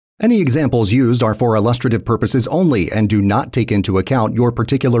Any examples used are for illustrative purposes only and do not take into account your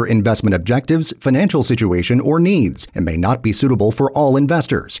particular investment objectives, financial situation, or needs, and may not be suitable for all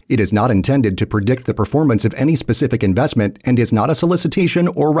investors. It is not intended to predict the performance of any specific investment and is not a solicitation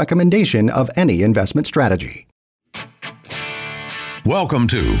or recommendation of any investment strategy. Welcome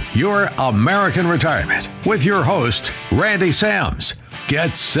to Your American Retirement with your host, Randy Sams.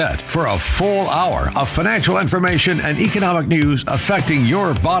 Get set for a full hour of financial information and economic news affecting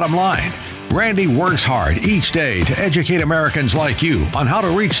your bottom line. Randy works hard each day to educate Americans like you on how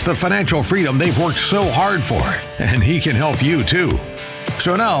to reach the financial freedom they've worked so hard for, and he can help you too.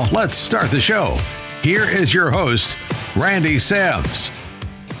 So now let's start the show. Here is your host, Randy Sams.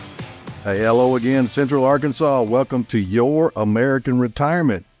 Hey, hello again, Central Arkansas. Welcome to Your American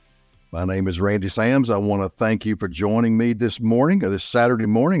Retirement. My name is Randy Sams. I want to thank you for joining me this Saturday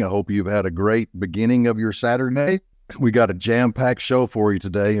morning. I hope you've had a great beginning of your Saturday. We got a jam-packed show for you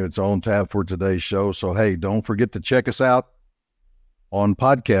today, and it's on tap for today's show. So, hey, don't forget to check us out on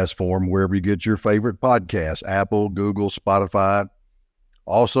podcast form, wherever you get your favorite podcasts, Apple, Google, Spotify.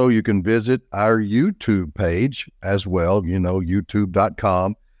 Also, you can visit our YouTube page as well,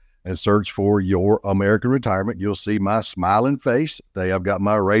 youtube.com. and search for Your American Retirement. You'll see my smiling face. Today I've got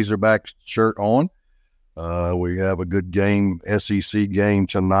my Razorback shirt on. We have a good game, SEC game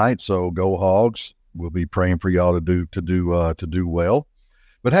tonight, so go Hogs. We'll be praying for y'all to do well.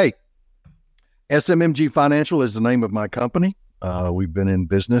 But hey, SMMG Financial is the name of my company. We've been in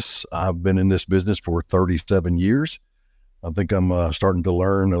business. I've been in this business for 37 years. I think I'm starting to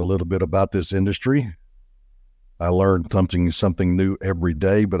learn a little bit about this industry. I learn something new every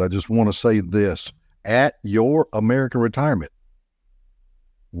day, but I just want to say this. At Your American Retirement,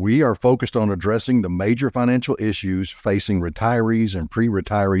 we are focused on addressing the major financial issues facing retirees and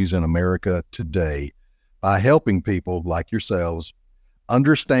pre-retirees in America today by helping people like yourselves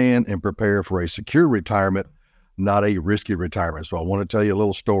understand and prepare for a secure retirement, not a risky retirement. So I want to tell you a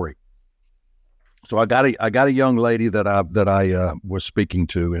little story. So I got a young lady that I was speaking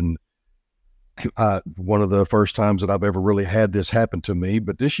to, and one of the first times that I've ever really had this happen to me,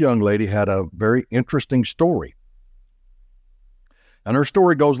 but this young lady had a very interesting story. And her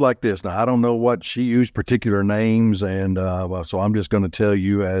story goes like this. Now, I don't know what she used particular names, and so I'm just going to tell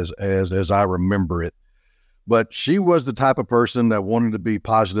you as I remember it. But she was the type of person that wanted to be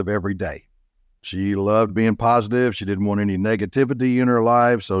positive every day. She loved being positive. She didn't want any negativity in her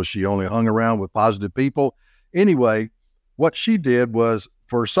life, so she only hung around with positive people. Anyway, what she did was,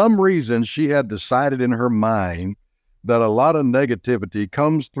 for some reason, she had decided in her mind that a lot of negativity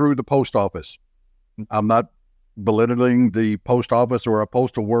comes through the post office. I'm not belittling the post office or our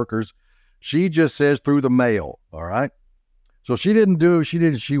postal workers. She just says through the mail, all right? So she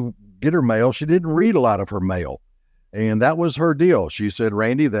get her mail. She didn't read a lot of her mail. And that was her deal. She said,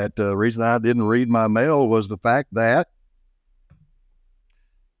 Randy, that the reason I didn't read my mail was the fact that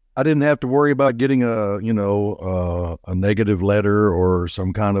I didn't have to worry about getting a negative letter or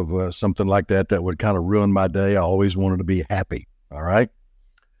some kind of something like that would kind of ruin my day. I always wanted to be happy. All right.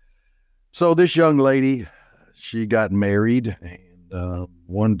 So this young lady, she got married, and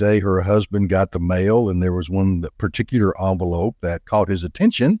one day her husband got the mail, and there was one particular envelope that caught his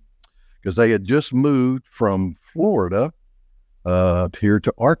attention because they had just moved from Florida here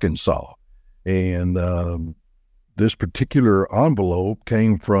to Arkansas. And this particular envelope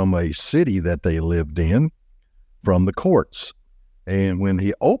came from a city that they lived in, from the courts. And when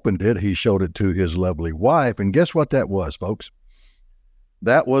he opened it, he showed it to his lovely wife. And guess what that was, folks?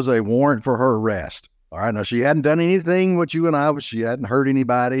 That was a warrant for her arrest. All right. Now, she hadn't done anything with you and I. She hadn't hurt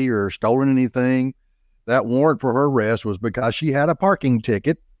anybody or stolen anything. That warrant for her arrest was because she had a parking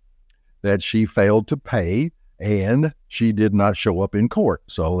ticket that she failed to pay, and she did not show up in court.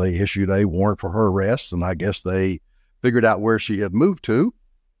 So they issued a warrant for her arrest, and I guess they figured out where she had moved to,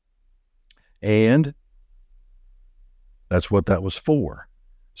 and that's what that was for.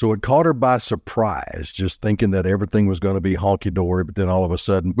 So it caught her by surprise, just thinking that everything was going to be honky-dory, but then all of a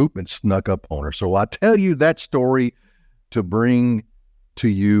sudden, boop, it snuck up on her. So I tell you that story to bring to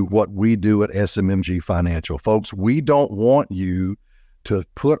you what we do at SMMG Financial. Folks, we don't want you to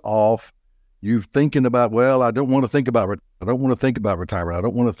put off you thinking about, well, I don't want to think about retirement. I don't want to think about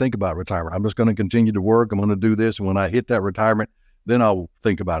retirement. I'm just going to continue to work. I'm going to do this. And when I hit that retirement, then I'll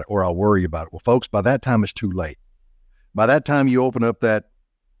think about it or I'll worry about it. Well, folks, by that time, it's too late. By that time you open up that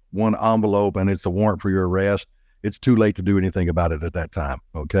one envelope and it's the warrant for your arrest, it's too late to do anything about it at that time.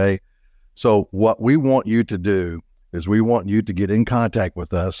 Okay. So what we want you to do is we want you to get in contact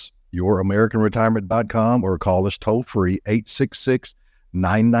with us, youramericanretirement.com, or call us toll free,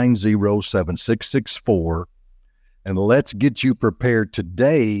 866-990-7664. And let's get you prepared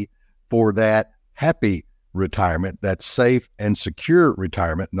today for that happy retirement, that safe and secure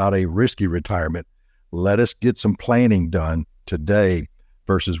retirement, not a risky retirement. Let us get some planning done today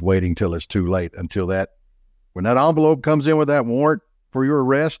versus waiting till it's too late. When that envelope comes in with that warrant for your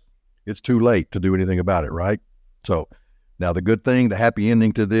arrest, it's too late to do anything about it, right? So now the good thing, the happy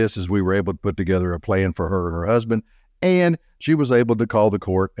ending to this is we were able to put together a plan for her and her husband, and she was able to call the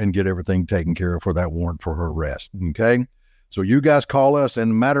court and get everything taken care of for that warrant for her arrest, okay? So you guys call us,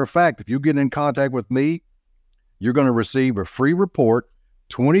 and matter of fact, if you get in contact with me, you're going to receive a free report,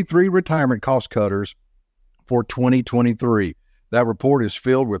 23 retirement cost cutters for 2023. That report is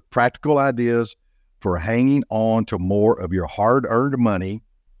filled with practical ideas for hanging on to more of your hard-earned money,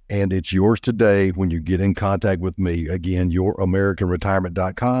 and it's yours today when you get in contact with me. Again,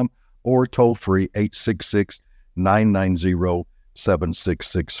 youramericanretirement.com or toll-free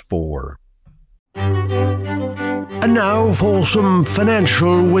 866-990-7664. And now for some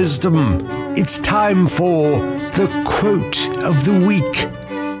financial wisdom. It's time for the quote of the week.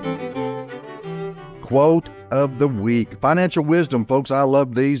 Quote of the week. Financial wisdom, folks. I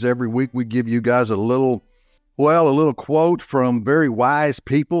love these. Every week we give you guys a little quote from very wise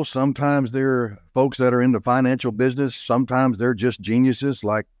people. Sometimes they're folks that are in the financial business. Sometimes they're just geniuses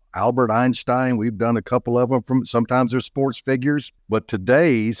like Albert Einstein. We've done a couple of them. Sometimes they're sports figures. But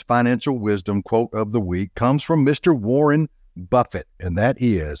today's financial wisdom quote of the week comes from Mr. Warren Buffett, and that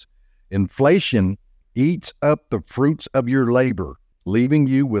is, inflation eats up the fruits of your labor, leaving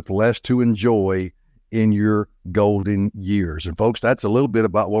you with less to enjoy in your golden years. And folks, that's a little bit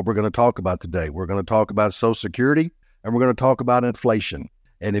about what we're going to talk about today. We're going to talk about Social Security, and we're going to talk about inflation.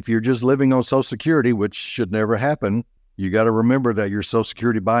 And if you're just living on Social Security, which should never happen, you got to remember that your Social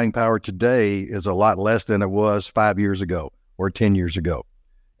Security buying power today is a lot less than it was 5 years ago or 10 years ago.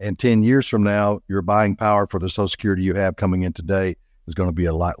 And 10 years from now, your buying power for the Social Security you have coming in today is going to be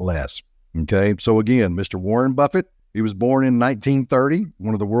a lot less. Okay. So again, Mr. Warren Buffett, he was born in 1930,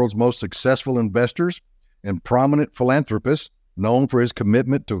 one of the world's most successful investors and prominent philanthropist, known for his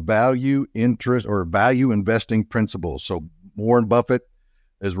commitment to value investing principles. So Warren Buffett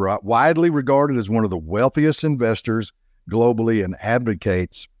is widely regarded as one of the wealthiest investors globally and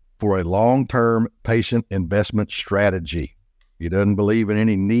advocates for a long-term patient investment strategy. He doesn't believe in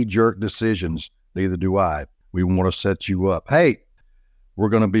any knee-jerk decisions. Neither do I. We want to set you up. Hey, we're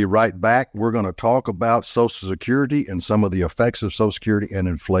going to be right back. We're going to talk about Social Security and some of the effects of Social Security and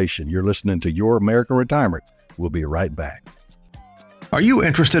inflation. You're listening to Your American Retirement. We'll be right back. Are you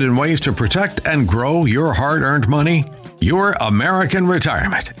interested in ways to protect and grow your hard-earned money? Your American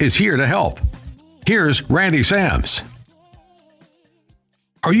Retirement is here to help. Here's Randy Sams.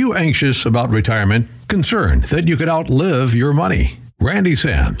 Are you anxious about retirement? Concerned that you could outlive your money? Randy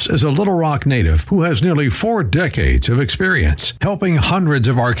Sams is a Little Rock native who has nearly 4 decades of experience helping hundreds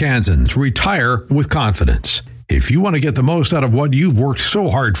of Arkansans retire with confidence. If you want to get the most out of what you've worked so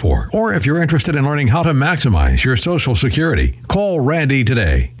hard for, or if you're interested in learning how to maximize your Social Security, call Randy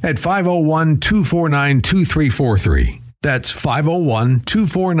today at 501-249-2343. That's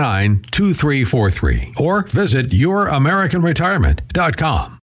 501-249-2343. Or visit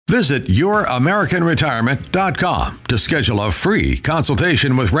youramericanretirement.com. Visit youramericanretirement.com to schedule a free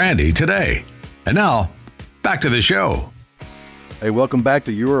consultation with Randy today. And now, back to the show. Hey, welcome back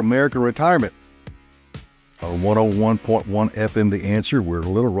to Your American Retirement on 101.1 FM The Answer, where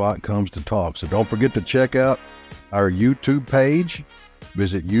Little Rock comes to talk. So don't forget to check out our YouTube page.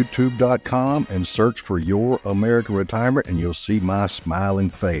 Visit youtube.com and search for Your American Retirement, and you'll see my smiling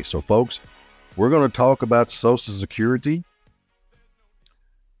face. So, folks, we're going to talk about Social Security.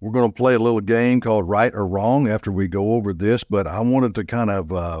 We're going to play a little game called Right or Wrong after we go over this, but I wanted to kind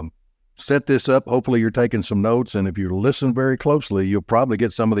of set this up. Hopefully you're taking some notes, and if you listen very closely, you'll probably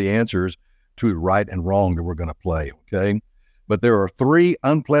get some of the answers to right and wrong that we're going to play, okay? But there are 3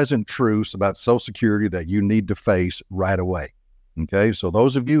 unpleasant truths about Social Security that you need to face right away, okay? So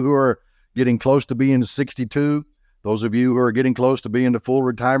those of you who are getting close to being 62, those of you who are getting close to being the full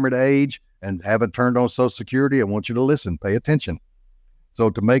retirement age and haven't turned on Social Security, I want you to listen, pay attention. So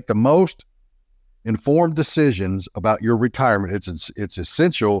to make the most informed decisions about your retirement, it's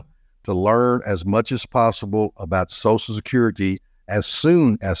essential to learn as much as possible about Social Security as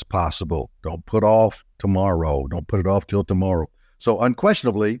soon as possible. Don't put off tomorrow. Don't put it off till tomorrow. So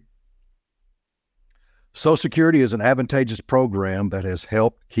unquestionably, Social Security is an advantageous program that has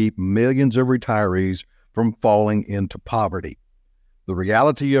helped keep millions of retirees from falling into poverty. The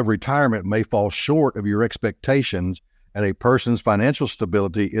reality of retirement may fall short of your expectations, and a person's financial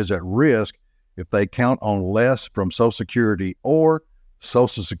stability is at risk if they count on less from Social Security or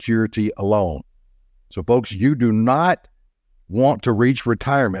Social Security alone. So folks, you do not want to reach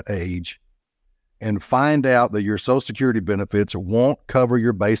retirement age and find out that your Social Security benefits won't cover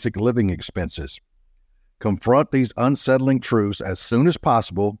your basic living expenses. Confront these unsettling truths as soon as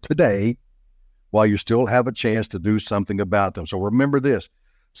possible today while you still have a chance to do something about them. So remember this,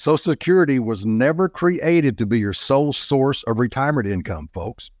 Social Security was never created to be your sole source of retirement income,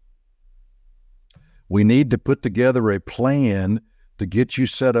 folks. We need to put together a plan to get you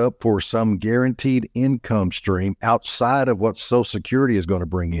set up for some guaranteed income stream outside of what Social Security is going to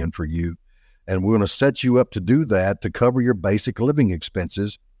bring in for you. And we're going to set you up to do that to cover your basic living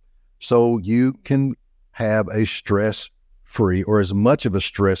expenses so you can have a stress-free or as much of a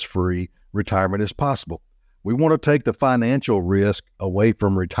stress-free retirement as possible. We want to take the financial risk away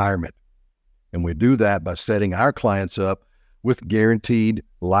from retirement. And we do that by setting our clients up with guaranteed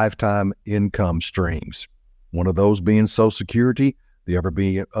lifetime income streams. One of those being Social Security, the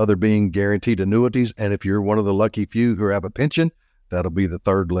other being guaranteed annuities. And if you're one of the lucky few who have a pension, that'll be the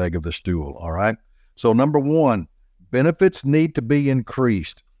third leg of the stool, all right? So number one, benefits need to be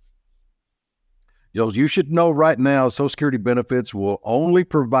increased. You should know right now, Social Security benefits will only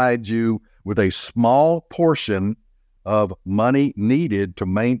provide you with a small portion of money needed to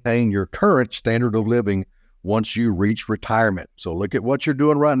maintain your current standard of living once you reach retirement. So look at what you're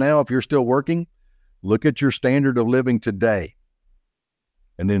doing right now. If you're still working, look at your standard of living today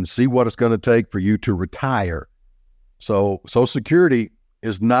and then see what it's going to take for you to retire. So Social Security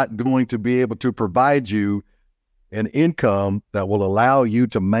is not going to be able to provide you an income that will allow you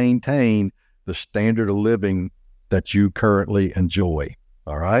to maintain the standard of living that you currently enjoy.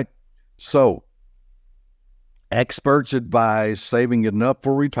 All right? So experts advise saving enough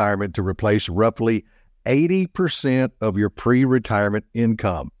for retirement to replace roughly 80% of your pre-retirement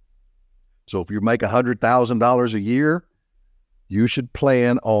income. So if you make $100,000 a year, you should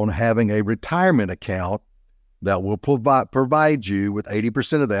plan on having a retirement account that will provide you with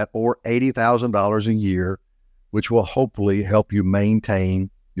 80% of that, or $80,000 a year, which will hopefully help you maintain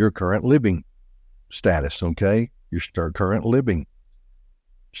your current living status, okay? Your current living,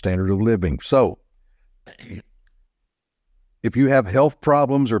 standard of living. So if you have health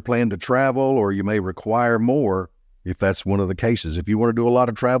problems or plan to travel, or you may require more, if that's one of the cases. If you want to do a lot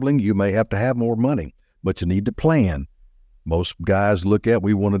of traveling, you may have to have more money, but you need to plan. Most guys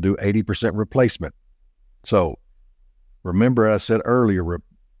we want to do 80% replacement. So remember, I said earlier,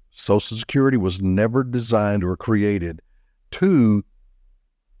 Social Security was never designed or created to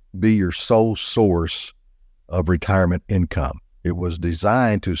be your sole source of retirement income. It was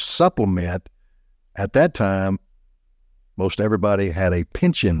designed to supplement. At that time, most everybody had a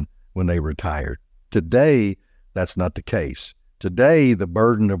pension when they retired. Today, that's not the case. Today, the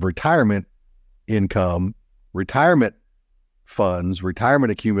burden of retirement income, retirement funds,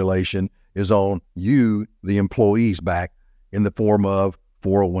 retirement accumulation is on you, the employees, back in the form of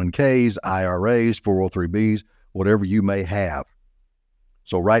 401ks, IRAs, 403bs, whatever you may have.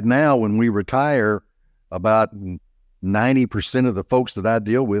 So right now, when we retire, about 90% of the folks that I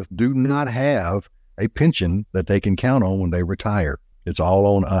deal with do not have a pension that they can count on when they retire. It's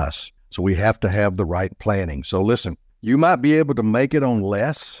all on us. So we have to have the right planning. So listen, you might be able to make it on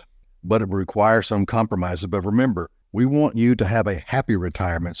less, but it requires some compromises. But remember, we want you to have a happy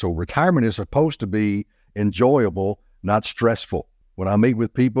retirement. So retirement is supposed to be enjoyable, not stressful. When I meet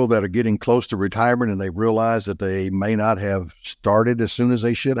with people that are getting close to retirement and they realize that they may not have started as soon as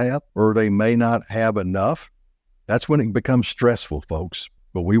they should have, or they may not have enough, that's when it becomes stressful, folks.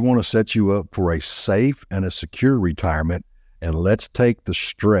 But we want to set you up for a safe and a secure retirement, and let's take the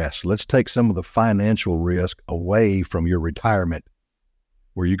stress. Let's take some of the financial risk away from your retirement,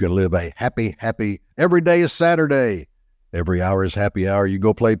 where you can live a happy, every day is Saturday. Every hour is happy hour. You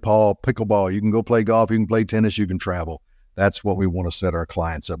go play pickleball. You can go play golf. You can play tennis. You can travel. That's what we want to set our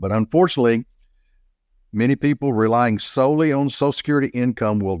clients up. But unfortunately, many people relying solely on Social Security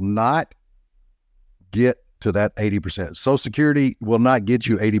income will not get to that 80%. Social Security will not get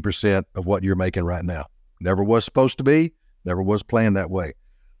you 80% of what you're making right now. Never was supposed to be, never was planned that way.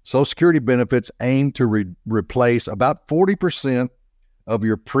 Social Security benefits aim to replace about 40% of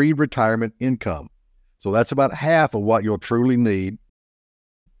your pre-retirement income. So that's about half of what you'll truly need.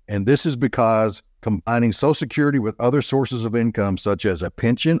 And this is because combining Social Security with other sources of income, such as a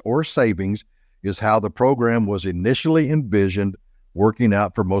pension or savings, is how the program was initially envisioned, working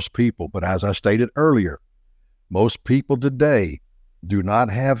out for most people. But as I stated earlier, most people today do not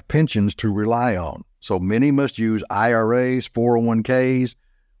have pensions to rely on. So many must use IRAs, 401ks,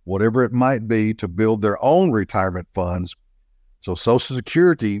 whatever it might be, to build their own retirement funds. So Social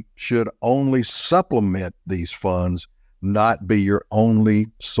Security should only supplement these funds, not be your only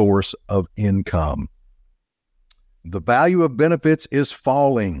source of income. The value of benefits is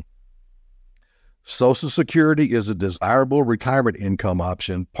falling. Social Security is a desirable retirement income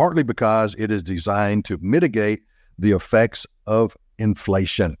option, partly because it is designed to mitigate the effects of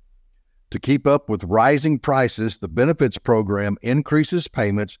inflation. To keep up with rising prices, the benefits program increases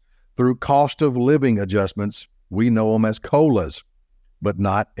payments through cost of living adjustments. We know them as COLAs, but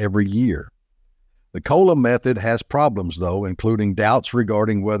not every year. The COLA method has problems, though, including doubts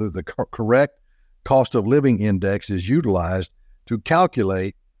regarding whether the correct cost of living index is utilized to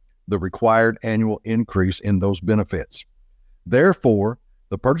calculate the required annual increase in those benefits. Therefore,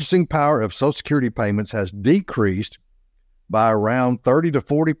 the purchasing power of Social Security payments has decreased by around 30 to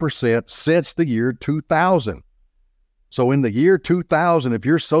 40% since the year 2000. So in the year 2000, if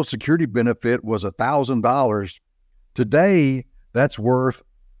your Social Security benefit was $1,000, today that's worth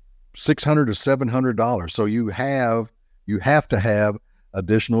 $600 to $700. So you have to have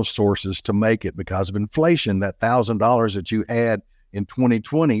additional sources to make it because of inflation. That $1,000 that you had in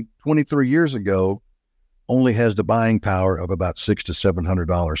 2020, 23 years ago, only has the buying power of about $600 to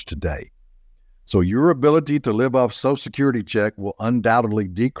 $700 today. So your ability to live off Social Security check will undoubtedly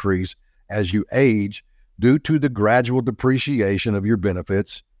decrease as you age due to the gradual depreciation of your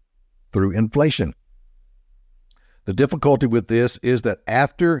benefits through inflation. The difficulty with this is that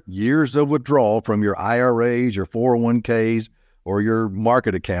after years of withdrawal from your IRAs, your 401ks, or your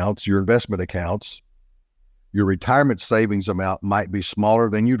market accounts, your investment accounts, your retirement savings amount might be smaller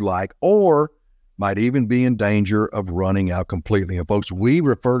than you'd like, or might even be in danger of running out completely. And folks, we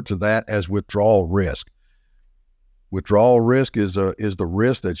refer to that as withdrawal risk. Withdrawal risk is the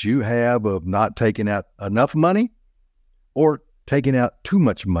risk that you have of not taking out enough money or taking out too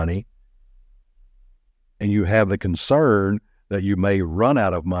much money, and you have the concern that you may run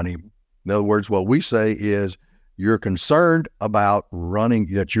out of money. In other words, what we say is you're concerned about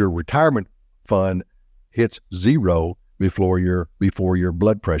that your retirement fund hits zero before your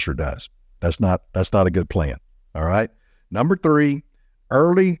blood pressure does. That's not a good plan. All right. Number 3,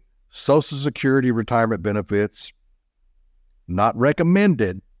 early Social Security retirement benefits, not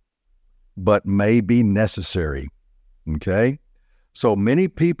recommended, but may be necessary. Okay. So many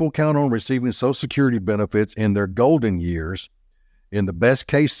people count on receiving Social Security benefits in their golden years. In the best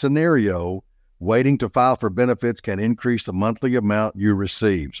case scenario, waiting to file for benefits can increase the monthly amount you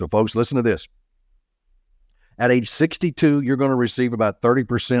receive. So folks, listen to this. At age 62, you're going to receive about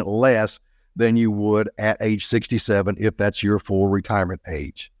 30% less than you would at age 67 if that's your full retirement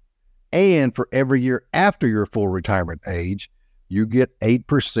age. And for every year after your full retirement age, you get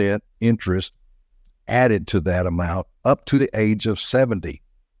 8% interest added to that amount up to the age of 70.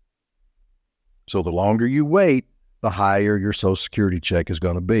 So the longer you wait, the higher your Social Security check is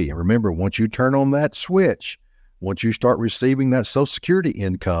going to be. And remember, once you turn on that switch, once you start receiving that Social Security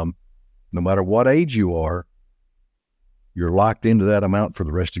income, no matter what age you are, you're locked into that amount for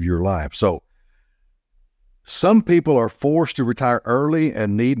the rest of your life. So some people are forced to retire early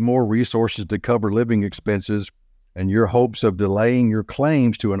and need more resources to cover living expenses, and your hopes of delaying your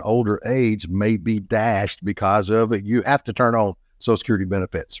claims to an older age may be dashed because of it. You have to turn on Social Security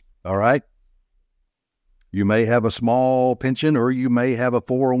benefits, all right? You may have a small pension, or you may have a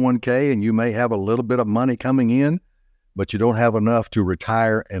 401k, and you may have a little bit of money coming in, but you don't have enough to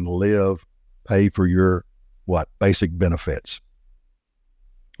retire and pay for your basic benefits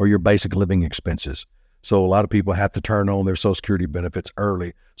or your basic living expenses. So a lot of people have to turn on their Social Security benefits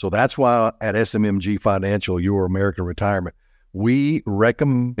early. So that's why at SMMG Financial, Your American Retirement, we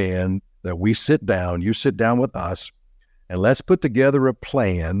recommend that you sit down with us, and let's put together a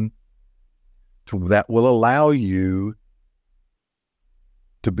plan that will allow you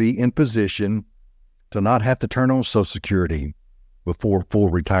to be in position to not have to turn on Social Security before full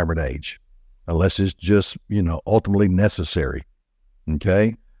retirement age, unless it's just, ultimately necessary.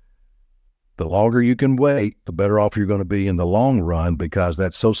 Okay? The longer you can wait, the better off you're going to be in the long run, because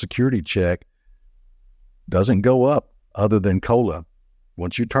that Social Security check doesn't go up other than COLA.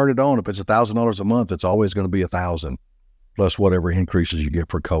 Once you turn it on, if it's $1,000 a month, it's always going to be $1,000 plus whatever increases you get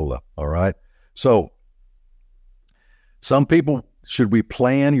for COLA. All right. So some people, should we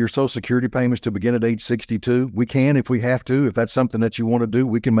plan your Social Security payments to begin at age 62? We can if we have to. If that's something that you want to do,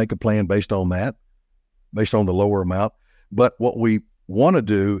 we can make a plan based on that, based on the lower amount. But what we want to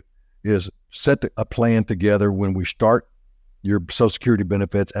do is set a plan together when we start your Social Security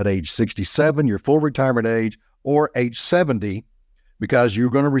benefits at age 67, your full retirement age, or age 70, because you're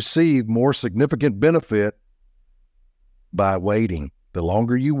going to receive more significant benefit by waiting. The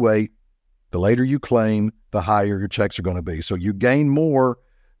longer you wait, the later you claim, the higher your checks are going to be. So you gain more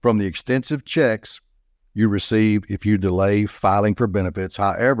from the extensive checks you receive if you delay filing for benefits.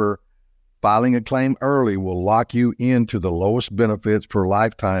 However, Filing a claim early will lock you into the lowest benefits for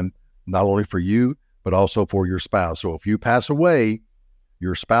lifetime, not only for you, but also for your spouse. So if you pass away,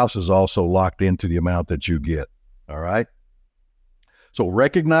 your spouse is also locked into the amount that you get. All right? So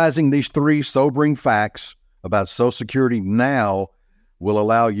recognizing these three sobering facts about Social Security now will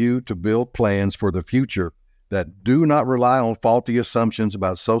allow you to build plans for the future that do not rely on faulty assumptions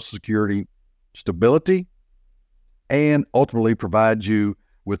about Social Security stability and ultimately provide you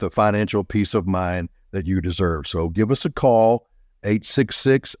with the financial peace of mind that you deserve. So give us a call,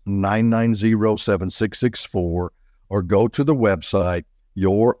 866-990-7664, or go to the website,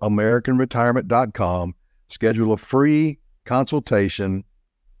 youramericanretirement.com. Schedule a free consultation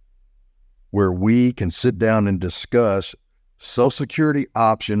where we can sit down and discuss Social Security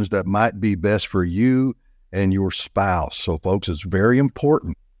options that might be best for you and your spouse. So, folks, it's very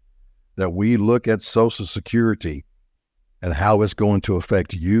important that we look at Social Security and how it's going to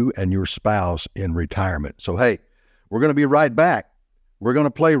affect you and your spouse in retirement. So, hey, we're going to be right back. We're going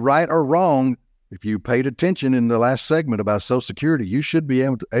to play right or wrong. If you paid attention in the last segment about Social Security, you should be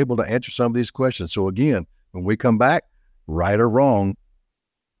able to answer some of these questions. So again, when we come back, right or wrong,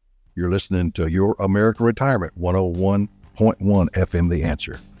 you're listening to Your American Retirement, 101.1 FM, The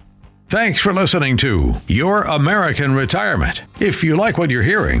Answer. Thanks for listening to Your American Retirement. If you like what you're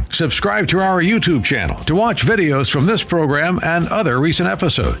hearing, subscribe to our YouTube channel to watch videos from this program and other recent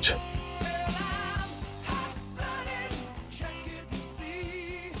episodes.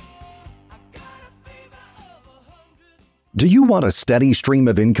 Do you want a steady stream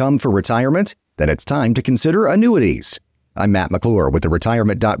of income for retirement? Then it's time to consider annuities. I'm Matt McClure with the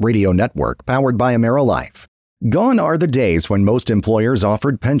Retirement.Radio Network, powered by AmeriLife. Gone are the days when most employers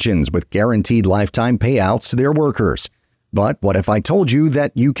offered pensions with guaranteed lifetime payouts to their workers. But what if I told you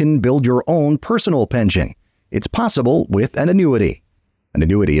that you can build your own personal pension? It's possible with an annuity. An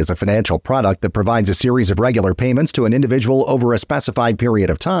annuity is a financial product that provides a series of regular payments to an individual over a specified period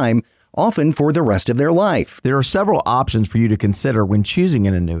of time, often for the rest of their life. There are several options for you to consider when choosing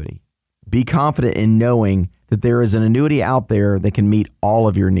an annuity. Be confident in knowing that there is an annuity out there that can meet all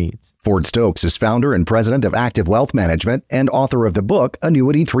of your needs. Ford Stokes is founder and president of Active Wealth Management and author of the book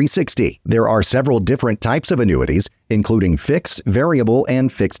Annuity 360. There are several different types of annuities, including fixed, variable,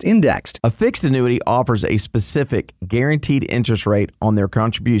 and fixed indexed. A fixed annuity offers a specific guaranteed interest rate on their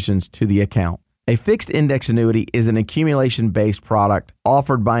contributions to the account. A fixed index annuity is an accumulation-based product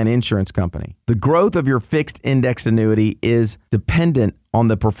offered by an insurance company. The growth of your fixed index annuity is dependent on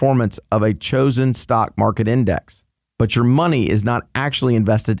the performance of a chosen stock market index, but your money is not actually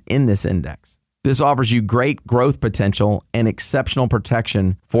invested in this index. This offers you great growth potential and exceptional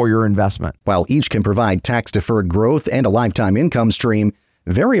protection for your investment. While each can provide tax-deferred growth and a lifetime income stream,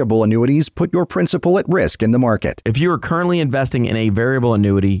 variable annuities put your principal at risk in the market. If you are currently investing in a variable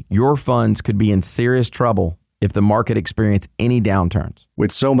annuity, your funds could be in serious trouble if the market experiences any downturns.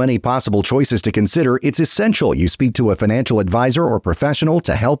 With so many possible choices to consider, it's essential you speak to a financial advisor or professional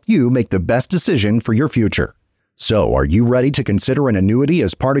to help you make the best decision for your future. So, are you ready to consider an annuity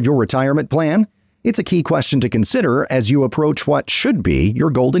as part of your retirement plan? It's a key question to consider as you approach what should be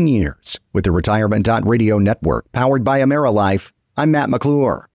your golden years. With the Retirement.Radio Network, powered by AmeriLife, I'm Matt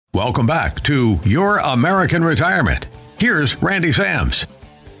McClure. Welcome back to Your American Retirement. Here's Randy Sams.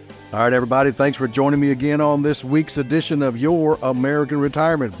 All right, everybody, thanks for joining me again on this week's edition of Your American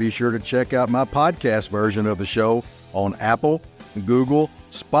Retirement. Be sure to check out my podcast version of the show on Apple, Google,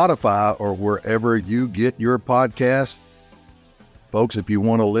 Spotify, or wherever you get your podcasts. Folks, if you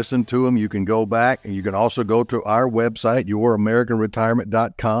want to listen to them, you can go back, and you can also go to our website,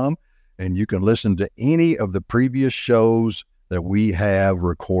 youramericanretirement.com, and you can listen to any of the previous shows that we have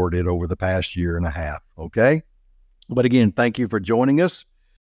recorded over the past year and a half, okay? But again, thank you for joining us.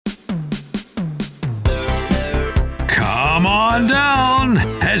 Come on down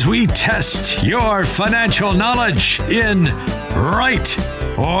as we test your financial knowledge in right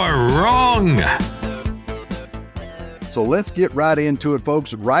or wrong. So let's get right into it,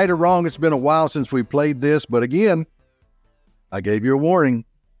 folks. Right or wrong, it's been a while since we played this, but again, I gave you a warning.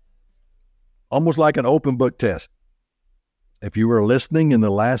 Almost like an open book test. If you were listening in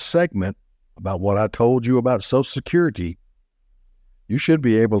the last segment about what I told you about Social Security, you should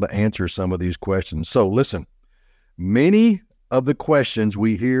be able to answer some of these questions. So listen, many of the questions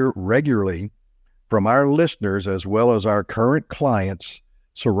we hear regularly from our listeners as well as our current clients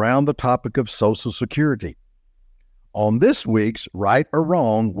surround the topic of Social Security. On this week's Right or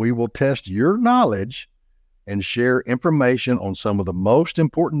Wrong, we will test your knowledge and share information on some of the most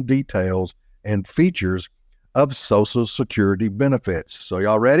important details and features of Social Security benefits. So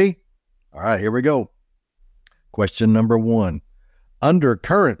y'all ready? All right, here we go. Question number 1. Under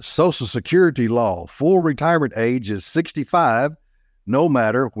current Social Security law, full retirement age is 65, no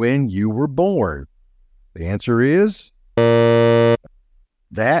matter when you were born. The answer is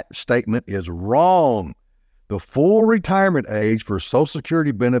that statement is wrong. The full retirement age for Social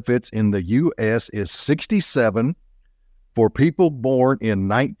Security benefits in the U.S. is 67 for people born in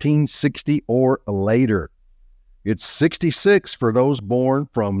 1960 or later. It's 66 for those born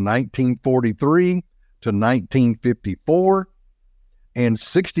from 1943 to 1954, and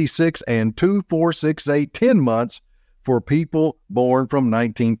 66 and 2, 4, 6, 8, 10 months for people born from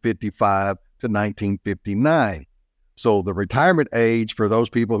 1955 to 1959. So the retirement age for those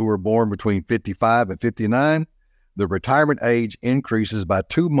people who were born between 55 and 59, the retirement age increases by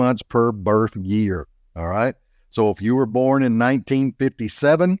 2 months per birth year. All right. So if you were born in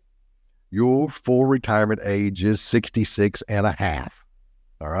 1957, your full retirement age is 66 and a half.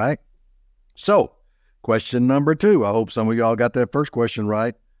 All right. So question number 2. I hope some of y'all got that first question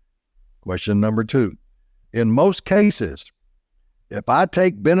right. Question number 2. In most cases, if I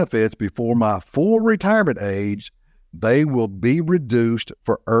take benefits before my full retirement age, they will be reduced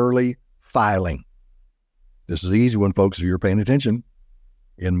for early filing. This is the easy one, folks, if you're paying attention.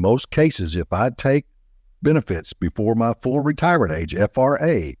 In most cases, if I take benefits before my full retirement age,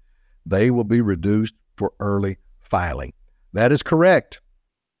 FRA, they will be reduced for early filing. That is correct.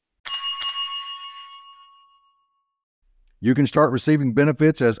 You can start receiving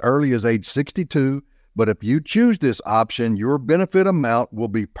benefits as early as age 62, but if you choose this option, your benefit amount will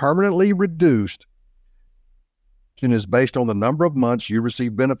be permanently reduced and is based on the number of months you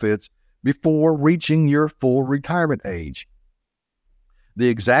receive benefits before reaching your full retirement age. The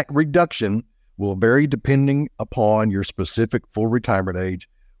exact reduction will vary depending upon your specific full retirement age,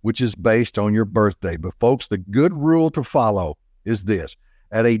 which is based on your birthday. But folks, the good rule to follow is this.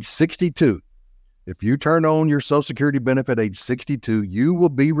 At age 62, if you turn on your Social Security benefit at age 62, you will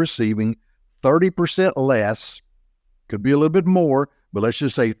be receiving 30% less, could be a little bit more, but let's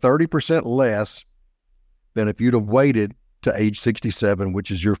just say 30% less than if you'd have waited to age 67, which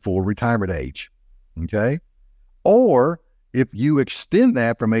is your full retirement age, okay? Or if you extend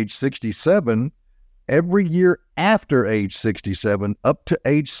that from age 67, every year after age 67 up to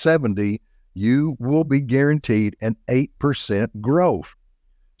age 70, you will be guaranteed an 8% growth.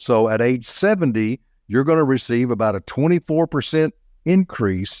 So at age 70, you're going to receive about a 24%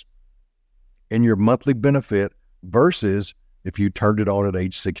 increase in your monthly benefit versus if you turned it on at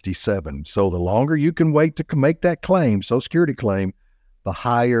age 67. So the longer you can wait to make that claim, Social Security claim, the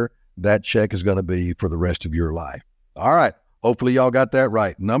higher that check is going to be for the rest of your life. All right. Hopefully y'all got that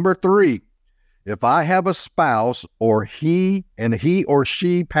right. Number 3, if I have a spouse or he or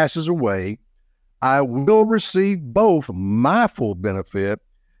she passes away, I will receive both my full benefit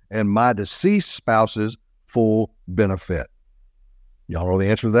and my deceased spouse's full benefit. Y'all know the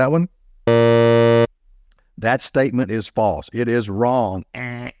answer to that one? That statement is false. It is wrong.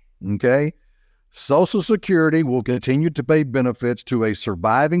 Okay? Social Security will continue to pay benefits to a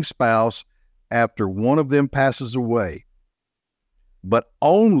surviving spouse after one of them passes away, but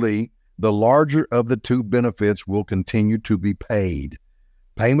only the larger of the two benefits will continue to be paid.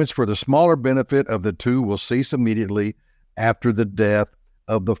 Payments for the smaller benefit of the two will cease immediately after the death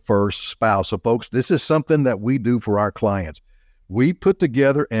of the first spouse. So folks, this is something that we do for our clients. We put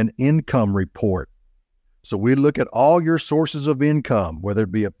together an income report. So we look at all your sources of income, whether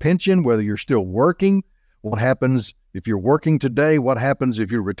it be a pension, whether you're still working, what happens if you're working today, what happens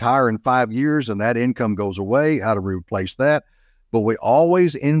if you retire in 5 years and that income goes away, how to replace that. But we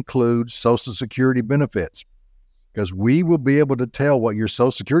always include Social Security benefits because we will be able to tell what your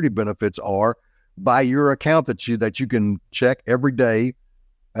Social Security benefits are by your account that you can check every day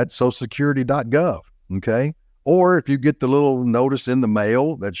at socialsecurity.gov, okay? Or if you get the little notice in the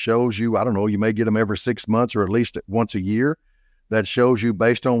mail that shows you, I don't know, you may get them every 6 months or at least once a year, that shows you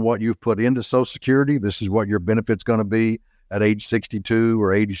based on what you've put into Social Security, this is what your benefit's going to be at age 62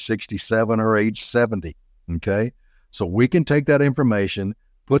 or age 67 or age 70, okay? So we can take that information,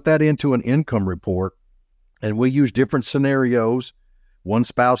 put that into an income report, and we use different scenarios. One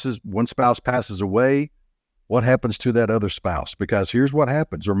spouse passes away. What happens to that other spouse? Because here's what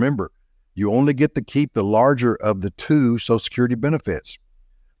happens. Remember, you only get to keep the larger of the two Social Security benefits.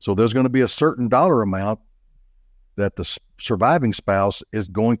 So there's going to be a certain dollar amount that the surviving spouse is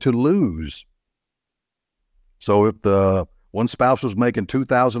going to lose. So if the one spouse was making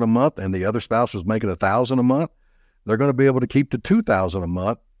 $2,000 a month and the other spouse was making $1,000 a month, they're going to be able to keep the $2,000 a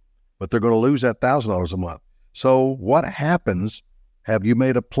month, but they're going to lose that $1,000 a month. So what happens? Have you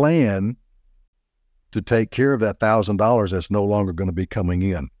made a plan to take care of that $1,000 that's no longer going to be coming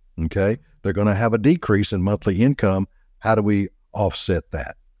in? Okay. They're going to have a decrease in monthly income. How do we offset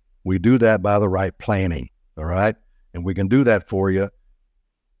that. We do that by the right planning, all right? And we can do that for you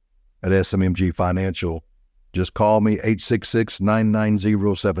at SMMG Financial. Just call me,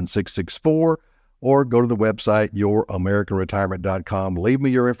 866-990-7664, or go to the website, youramericanretirement.com. Leave me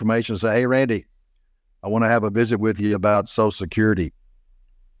your information. Say, hey, Randy, I want to have a visit with you about Social Security.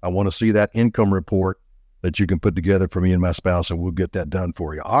 I want to see that income report that you can put together for me and my spouse, and we'll get that done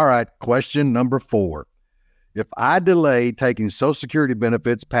for you. All right, question number 4. If I delay taking Social Security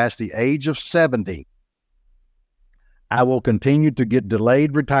benefits past the age of 70, I will continue to get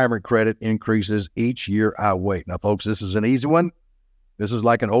delayed retirement credit increases each year I wait. Now, folks, this is an easy one. This is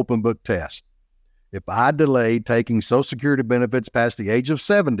like an open book test. If I delay taking Social Security benefits past the age of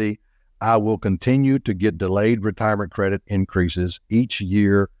 70, I will continue to get delayed retirement credit increases each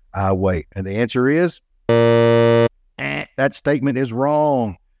year I wait. And the answer is, that statement is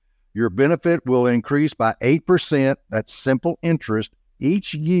wrong. Your benefit will increase by 8%, that's simple interest,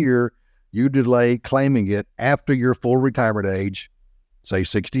 each year you delay claiming it after your full retirement age, say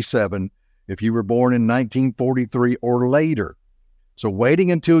 67, if you were born in 1943 or later. So waiting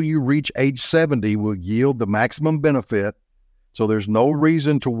until you reach age 70 will yield the maximum benefit. So there's no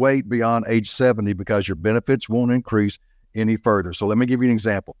reason to wait beyond age 70 because your benefits won't increase any further. So let me give you an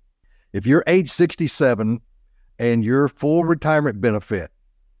example. If you're age 67 and your full retirement benefit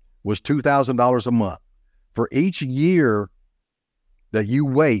was $2,000 a month, for each year that you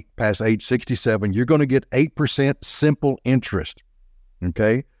wait past age 67, you're going to get 8% simple interest,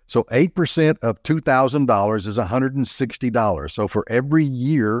 okay? So 8% of $2,000 is $160. So for every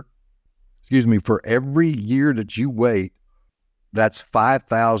year that you wait, that's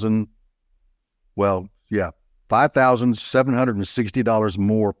 $5,760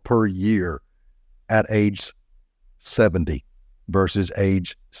 more per year at age 70 versus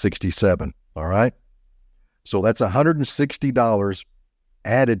age 67, all right? So that's $160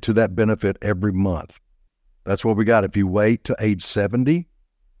 added to that benefit every month. That's what we got. If you wait to age 70,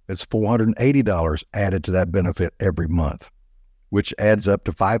 it's $480 added to that benefit every month, which adds up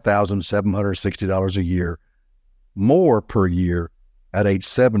to $5,760 a year more per year at age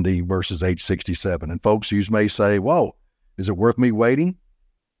 70 versus age 67. And folks, you may say, whoa, is it worth me waiting?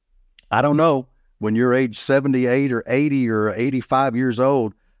 I don't know. When you're age 78 or 80 or 85 years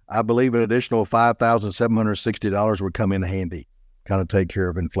old, I believe an additional $5,760 would come in handy, kind of take care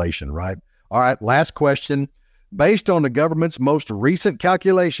of inflation, right? All right, last question. Based on the government's most recent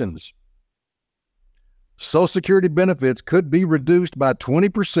calculations, Social Security benefits could be reduced by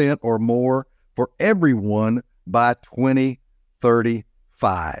 20% or more for everyone by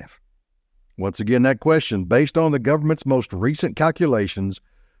 2035. Once again, that question, based on the government's most recent calculations,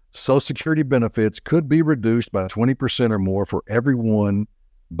 Social Security benefits could be reduced by 20% or more for everyone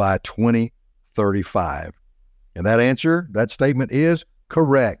by 2035. And that statement is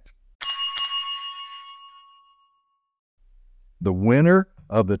correct. The winner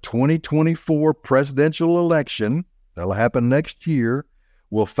of the 2024 presidential election, that'll happen next year,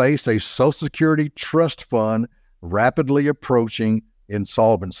 will face a Social Security trust fund rapidly approaching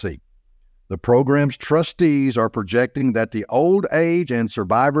insolvency. The program's trustees are projecting that the Old Age and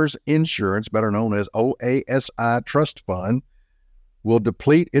Survivors Insurance, better known as OASI Trust Fund, will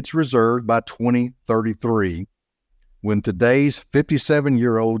deplete its reserve by 2033, when today's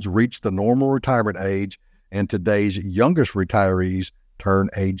 57-year-olds reach the normal retirement age and today's youngest retirees turn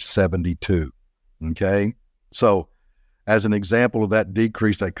age 72. Okay? So, as an example of that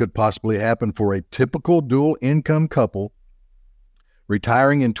decrease that could possibly happen for a typical dual income couple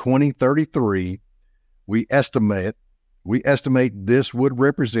retiring in 2033, we estimate this would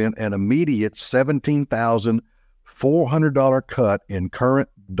represent an immediate $17,400 cut in current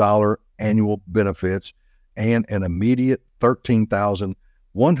dollar annual benefits and an immediate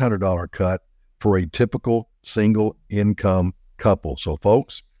 $13,100 cut for a typical single income couple. So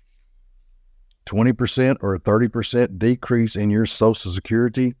folks, 20% or a 30% decrease in your Social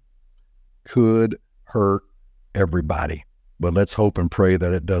Security could hurt everybody. But let's hope and pray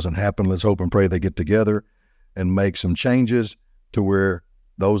that it doesn't happen. Let's hope and pray they get together and make some changes to where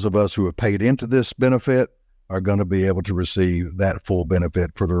those of us who have paid into this benefit are going to be able to receive that full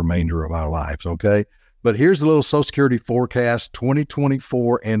benefit for the remainder of our lives, okay? But here's a little Social Security forecast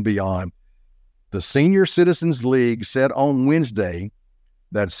 2024 and beyond. The Senior Citizens League said on Wednesday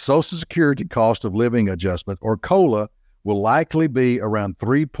that Social Security cost of living adjustment, or COLA, will likely be around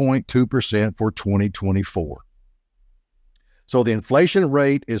 3.2% for 2024. So the inflation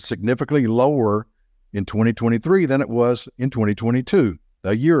rate is significantly lower in 2023 than it was in 2022,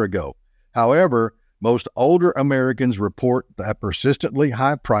 a year ago. However, most older Americans report that persistently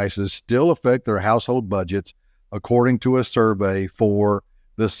high prices still affect their household budgets, according to a survey for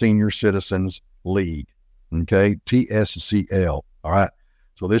the Senior Citizens League, okay, TSCL. All right.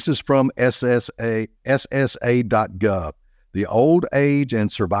 So this is from SSA.gov. The Old Age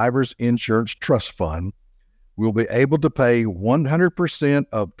and Survivors Insurance Trust Fund will be able to pay 100%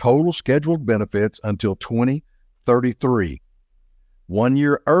 of total scheduled benefits until 2033, 1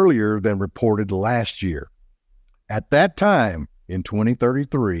 year earlier than reported last year. At that time, in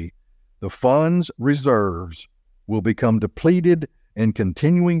 2033, the fund's reserves will become depleted and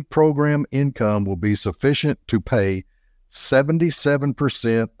continuing program income will be sufficient to pay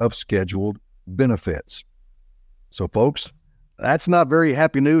 77% of scheduled benefits. So folks, that's not very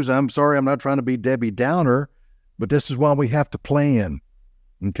happy news. I'm sorry, I'm not trying to be Debbie Downer, but this is why we have to plan.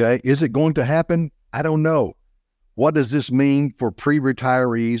 Okay, is it going to happen? I don't know. What does this mean for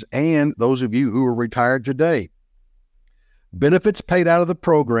pre-retirees and those of you who are retired today? Benefits paid out of the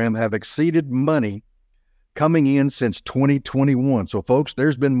program have exceeded money coming in since 2021. So folks,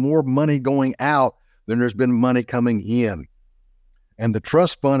 there's been more money going out than there's been money coming in. And the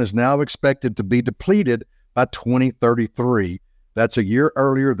trust fund is now expected to be depleted by 2033. That's a year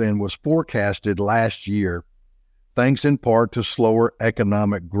earlier than was forecasted last year, thanks in part to slower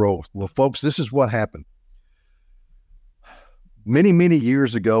economic growth. Well, folks, this is what happened. Many, many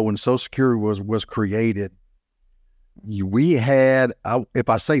years ago when Social Security was created, we had, if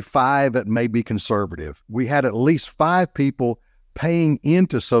I say 5, it may be conservative. We had at least 5 people paying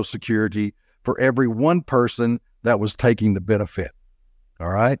into Social Security for every 1 person that was taking the benefit. All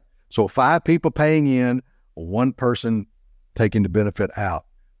right? So 5 people paying in, 1 person taking the benefit out.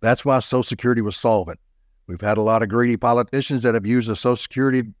 That's why Social Security was solvent. We've had a lot of greedy politicians that have used the Social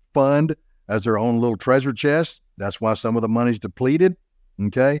Security fund as their own little treasure chest. That's why some of the money's depleted.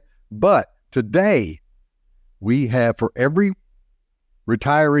 Okay? But today, we have for every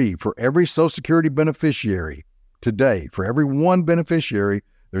retiree, for every Social Security beneficiary today, for every 1 beneficiary,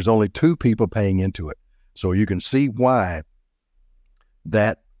 there's only 2 people paying into it. So you can see why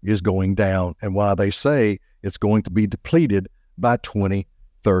that is going down and why they say it's going to be depleted by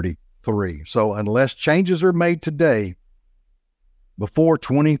 2033. So unless changes are made today, before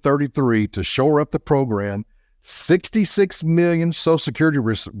 2033 to shore up the program, 66 million Social Security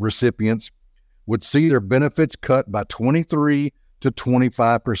recipients would see their benefits cut by 23 to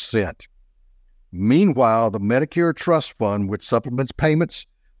 25%. Meanwhile, the Medicare Trust Fund, which supplements payments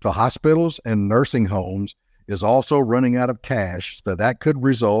to hospitals and nursing homes, is also running out of cash, so that could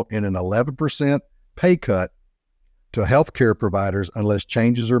result in an 11% pay cut to healthcare providers unless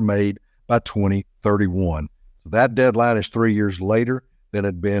changes are made by 2031. So that deadline is 3 years later than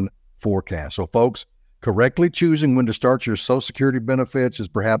had been forecast. So folks, correctly choosing when to start your Social Security benefits is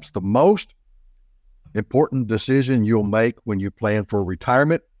perhaps the most important decision you'll make when you plan for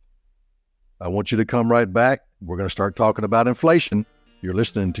retirement. I want you to come right back. We're going to start talking about inflation. You're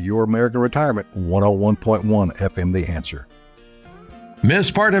listening to Your American Retirement, 101.1 FM The Answer. Miss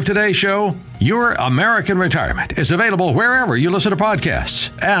part of today's show? Your American Retirement is available wherever you listen to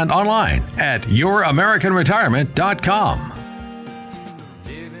podcasts and online at youramericanretirement.com.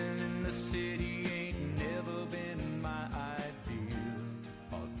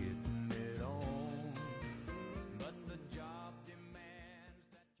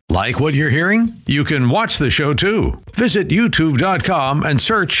 Like what you're hearing? You can watch the show too. Visit youtube.com and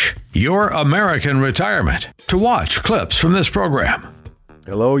search Your American Retirement to watch clips from this program.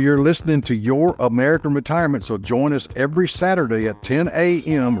 Hello, you're listening to Your American Retirement, so join us every Saturday at 10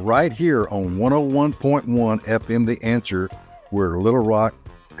 a.m. right here on 101.1 FM The Answer, where Little Rock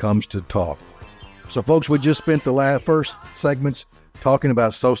comes to talk. So folks, we just spent the first segments talking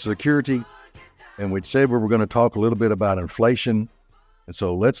about Social Security, and we said we were going to talk a little bit about inflation. And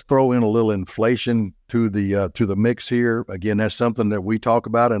so let's throw in a little inflation to the mix here. Again, that's something that we talk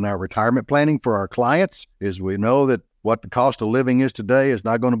about in our retirement planning for our clients, is we know that what the cost of living is today is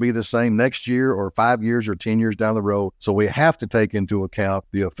not going to be the same next year or 5 years or 10 years down the road. So we have to take into account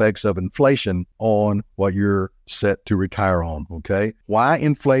the effects of inflation on what you're set to retire on, okay? Why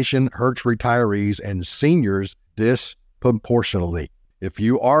inflation hurts retirees and seniors disproportionately. If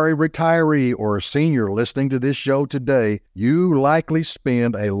you are a retiree or a senior listening to this show today, you likely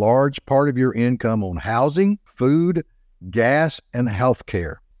spend a large part of your income on housing, food, gas, and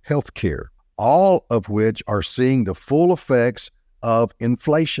healthcare, all of which are seeing the full effects of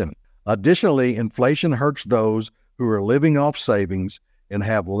inflation. Additionally, inflation hurts those who are living off savings and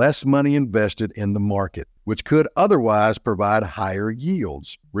have less money invested in the market, which could otherwise provide higher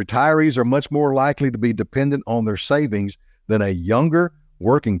yields. Retirees are much more likely to be dependent on their savings than a younger,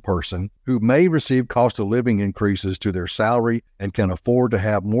 working person who may receive cost of living increases to their salary and can afford to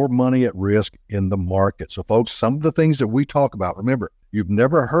have more money at risk in the market. So folks, some of the things that we talk about, remember, you've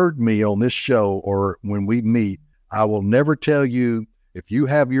never heard me on this show or when we meet, I will never tell you if you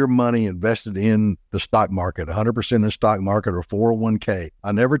have your money invested in the stock market, 100% in the stock market or 401k,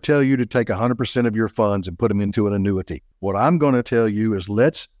 I never tell you to take 100% of your funds and put them into an annuity. What I'm going to tell you is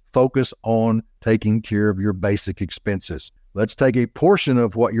let's focus on taking care of your basic expenses. Let's take a portion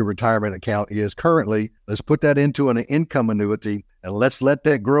of what your retirement account is currently. Let's put that into an income annuity, and let's let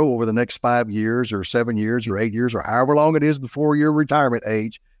that grow over the next 5 years or 7 years or 8 years or however long it is before your retirement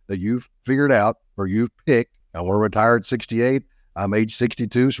age that you've figured out or you've picked. I want to retire at 68. I'm age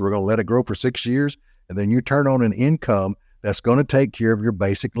 62, so we're going to let it grow for 6 years. And then you turn on an income that's going to take care of your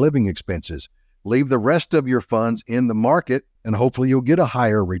basic living expenses. Leave the rest of your funds in the market, and hopefully you'll get a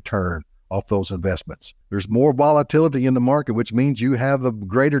higher return off those investments. There's more volatility in the market, which means you have a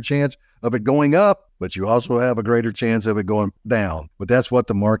greater chance of it going up, but you also have a greater chance of it going down. But that's what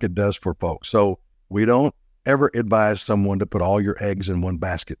the market does for folks. So we don't ever advise someone to put all your eggs in one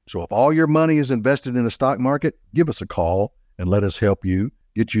basket. So if all your money is invested in the stock market, give us a call and let us help you,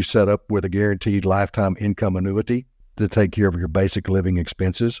 get you set up with a guaranteed lifetime income annuity to take care of your basic living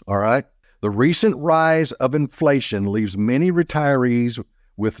expenses. All right. The recent rise of inflation leaves many retirees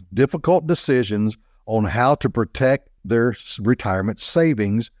with difficult decisions on how to protect their retirement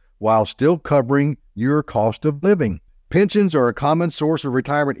savings while still covering your cost of living. Pensions are a common source of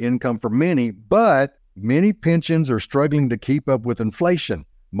retirement income for many, but many pensions are struggling to keep up with inflation.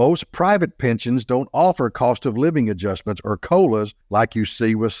 Most private pensions don't offer cost of living adjustments or COLAs like you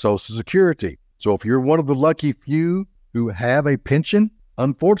see with Social Security. So if you're one of the lucky few who have a pension,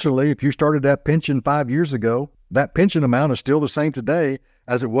 unfortunately, if you started that pension 5 years ago, that pension amount is still the same today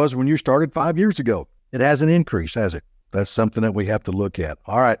as it was when you started 5 years ago. It hasn't increased, has it? That's something that we have to look at.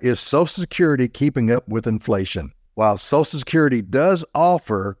 All right, is Social Security keeping up with inflation? While Social Security does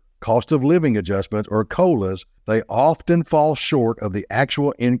offer cost of living adjustments or COLAs, they often fall short of the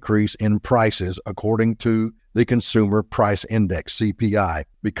actual increase in prices according to the Consumer Price Index, CPI.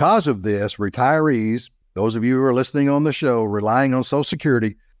 Because of this, retirees, those of you who are listening on the show, relying on Social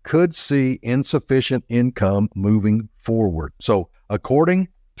Security, could see insufficient income moving forward. So according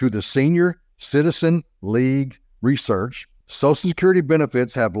to the Senior Citizen League research, Social Security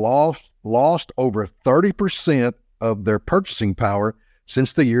benefits have lost over 30% of their purchasing power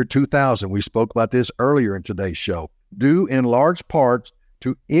since the year 2000. We spoke about this earlier in today's show, due in large part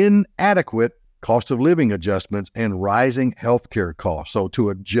to inadequate cost of living adjustments and rising healthcare costs. So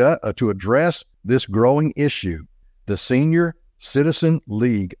to address this growing issue, the Senior Citizen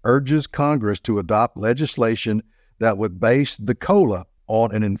League urges Congress to adopt legislation that would base the COLA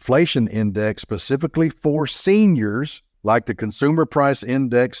on an inflation index specifically for seniors, like the Consumer Price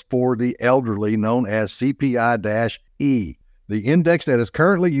Index for the elderly, known as CPI-E. The index that is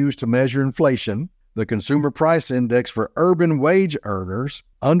currently used to measure inflation, the Consumer Price Index for urban wage earners,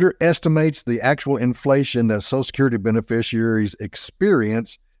 underestimates the actual inflation that Social Security beneficiaries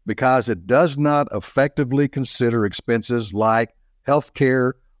experience because it does not effectively consider expenses like health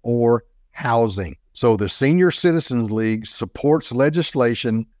care or housing. So the Senior Citizens League supports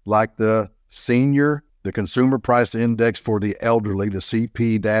legislation like the Consumer Price Index for the elderly, the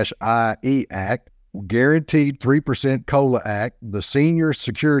CP-IE Act, Guaranteed 3% COLA Act, the Senior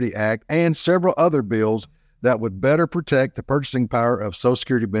Security Act, and several other bills that would better protect the purchasing power of Social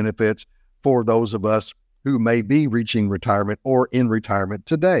Security benefits for those of us who may be reaching retirement or in retirement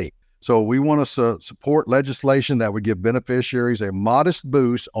today. So we want to support legislation that would give beneficiaries a modest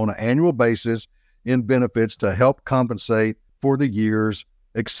boost on an annual basis in benefits to help compensate for the year's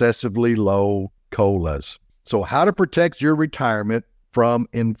excessively low COLAs. So how to protect your retirement from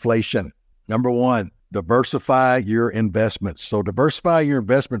inflation? Number one, diversify your investments. So diversify your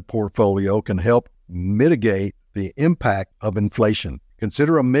investment portfolio can help mitigate the impact of inflation.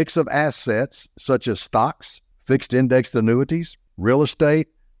 Consider a mix of assets such as stocks, fixed indexed annuities, real estate,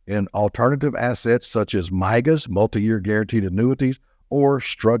 and alternative assets such as MYGAs, multi-year guaranteed annuities, or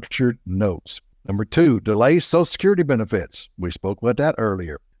structured notes. Number two, delay Social Security benefits. We spoke about that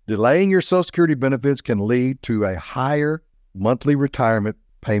earlier. Delaying your Social Security benefits can lead to a higher monthly retirement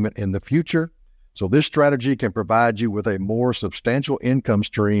payment in the future. So this strategy can provide you with a more substantial income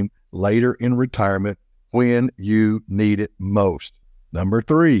stream later in retirement when you need it most. Number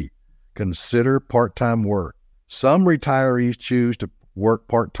three, consider part-time work. Some retirees choose to work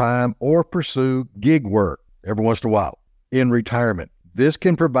part-time or pursue gig work every once in a while in retirement. This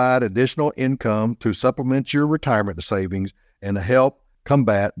can provide additional income to supplement your retirement savings and help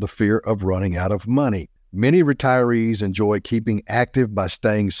combat the fear of running out of money. Many retirees enjoy keeping active by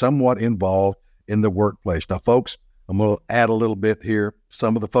staying somewhat involved in the workplace. Now, folks, I'm going to add a little bit here.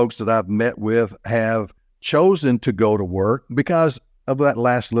 Some of the folks that I've met with have chosen to go to work because of that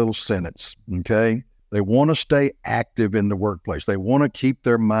last little sentence, okay? They want to stay active in the workplace. They want to keep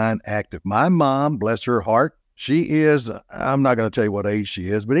their mind active. My mom, bless her heart, she is, I'm not going to tell you what age she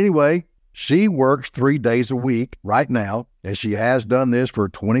is, but anyway, she works 3 days a week right now, and she has done this for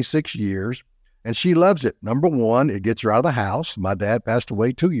 26 years, and she loves it. Number one, it gets her out of the house. My dad passed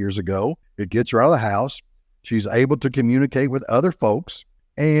away 2 years ago. It gets her out of the house. She's able to communicate with other folks,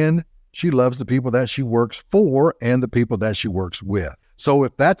 and she loves the people that she works for and the people that she works with. So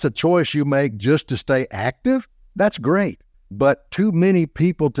if that's a choice you make just to stay active, that's great. But too many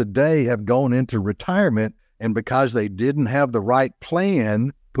people today have gone into retirement, and because they didn't have the right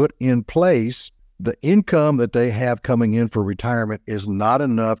plan put in place, the income that they have coming in for retirement is not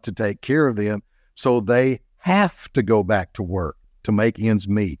enough to take care of them. So they have to go back to work to make ends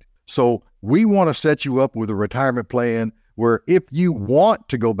meet. So we want to set you up with a retirement plan where if you want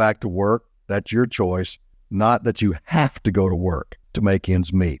to go back to work, that's your choice, not that you have to go to work to make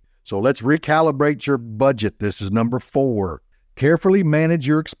ends meet. So let's recalibrate your budget. This is number 4. Carefully manage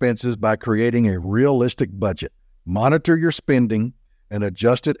your expenses by creating a realistic budget. Monitor your spending and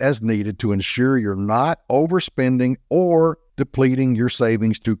adjust it as needed to ensure you're not overspending or depleting your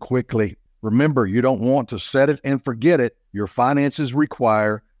savings too quickly. Remember, you don't want to set it and forget it. Your finances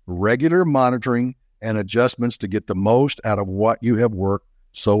require regular monitoring and adjustments to get the most out of what you have worked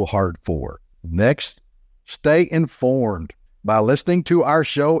so hard for. Next, stay informed. By listening to our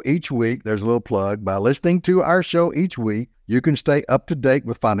show each week, there's a little plug, by listening to our show each week, you can stay up to date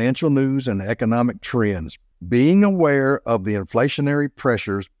with financial news and economic trends. Being aware of the inflationary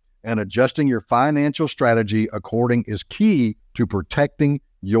pressures and adjusting your financial strategy according is key to protecting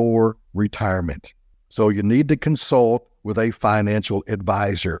your retirement. So you need to consult with a financial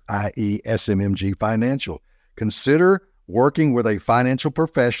advisor, i.e. SMMG Financial. Consider working with a financial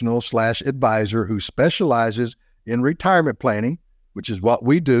professional/advisor who specializes in retirement planning, which is what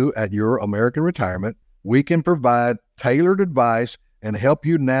we do at Your American Retirement. We can provide tailored advice and help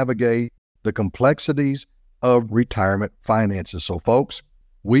you navigate the complexities of retirement finances. So folks,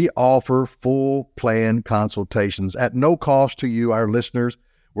 we offer full plan consultations at no cost to you, our listeners.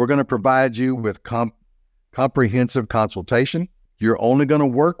 We're going to provide you with comprehensive consultation. You're only going to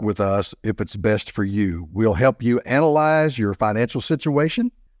work with us if it's best for you. We'll help you analyze your financial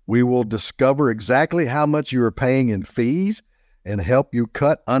situation. We will discover exactly how much you are paying in fees and help you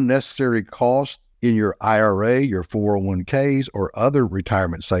cut unnecessary costs in your IRA, your 401ks, or other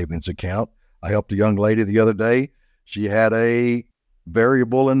retirement savings account. I helped a young lady the other day. She had a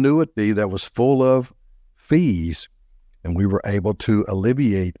variable annuity that was full of fees, and we were able to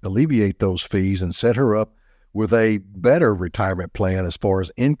alleviate those fees and set her up with a better retirement plan as far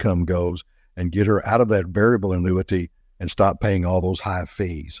as income goes and get her out of that variable annuity and stop paying all those high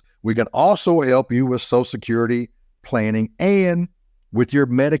fees. We can also help you with Social Security planning and with your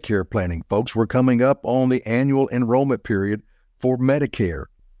Medicare planning. Folks, we're coming up on the annual enrollment period for Medicare.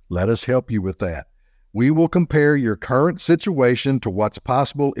 Let us help you with that. We will compare your current situation to what's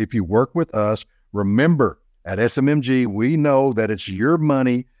possible if you work with us. Remember, at SMMG, we know that it's your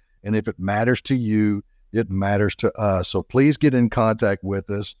money, and if it matters to you, it matters to us. So please get in contact with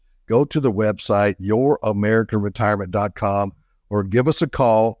us. Go to the website, youramericanretirement.com, or give us a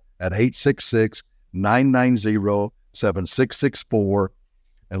call at 866-990-7664,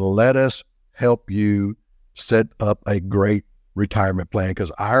 and let us help you set up a great retirement plan,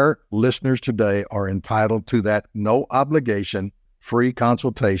 because our listeners today are entitled to that no obligation free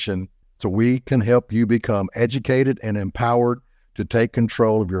consultation so we can help you become educated and empowered to take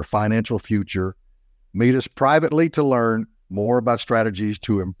control of your financial future. Meet us privately to learn more about strategies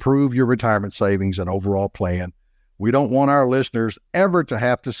to improve your retirement savings and overall plan. We don't want our listeners ever to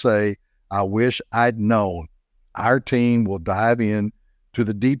have to say, I wish I'd known. Our team will dive in to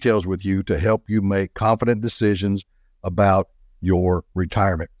the details with you to help you make confident decisions about your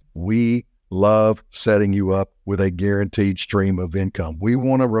retirement. We love setting you up with a guaranteed stream of income. We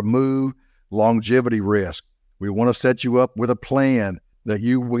want to remove longevity risk. We want to set you up with a plan that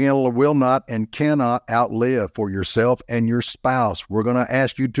you will not and cannot outlive for yourself and your spouse. We're going to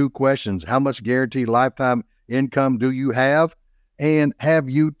ask you 2 questions. How much guaranteed lifetime income do you have? And have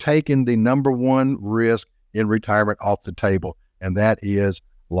you taken the number 1 risk in retirement off the table? And that is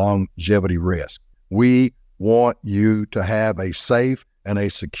longevity risk. We want you to have a safe and a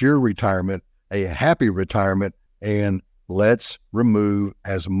secure retirement, a happy retirement, and let's remove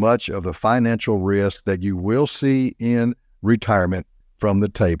as much of the financial risk that you will see in retirement from the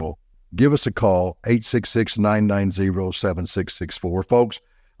table. give us a call, 866-990-7664. Folks,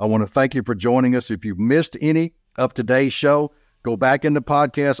 I want to thank you for joining us. If you've missed any of today's show, go back in the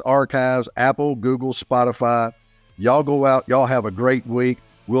podcast archives, Apple, Google, Spotify. Y'all go out. Y'all have a great week.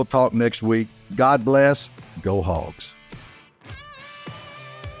 We'll talk next week. God bless. Go Hogs.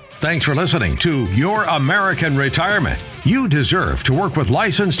 Thanks for listening to Your American Retirement. You deserve to work with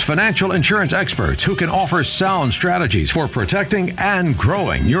licensed financial insurance experts who can offer sound strategies for protecting and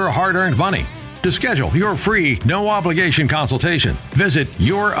growing your hard-earned money. To schedule your free, no-obligation consultation, visit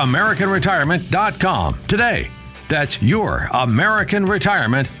YourAmericanRetirement.com today. That's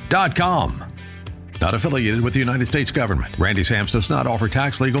YourAmericanRetirement.com. Not affiliated with the United States government. Randy Sams does not offer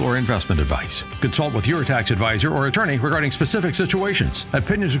tax, legal, or investment advice. Consult with your tax advisor or attorney regarding specific situations.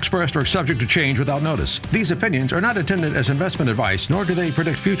 Opinions expressed are subject to change without notice. These opinions are not intended as investment advice, nor do they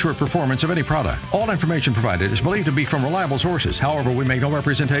predict future performance of any product. All information provided is believed to be from reliable sources. However, we make no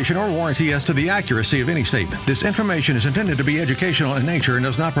representation or warranty as to the accuracy of any statement. This information is intended to be educational in nature and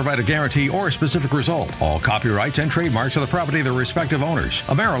does not provide a guarantee or a specific result. All copyrights and trademarks are the property of their respective owners.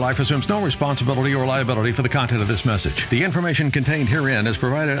 AmeriLife assumes no responsibility or liability for the content of this message. The information contained herein is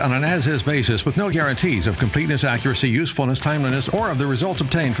provided on an as-is basis with no guarantees of completeness, accuracy, usefulness, timeliness, or of the results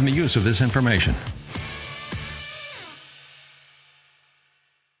obtained from the use of this information.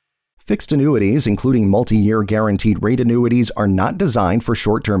 Fixed annuities, including multi-year guaranteed rate annuities, are not designed for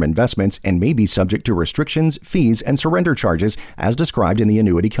short-term investments and may be subject to restrictions, fees, and surrender charges as described in the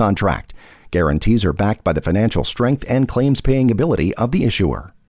annuity contract. Guarantees are backed by the financial strength and claims-paying ability of the issuer.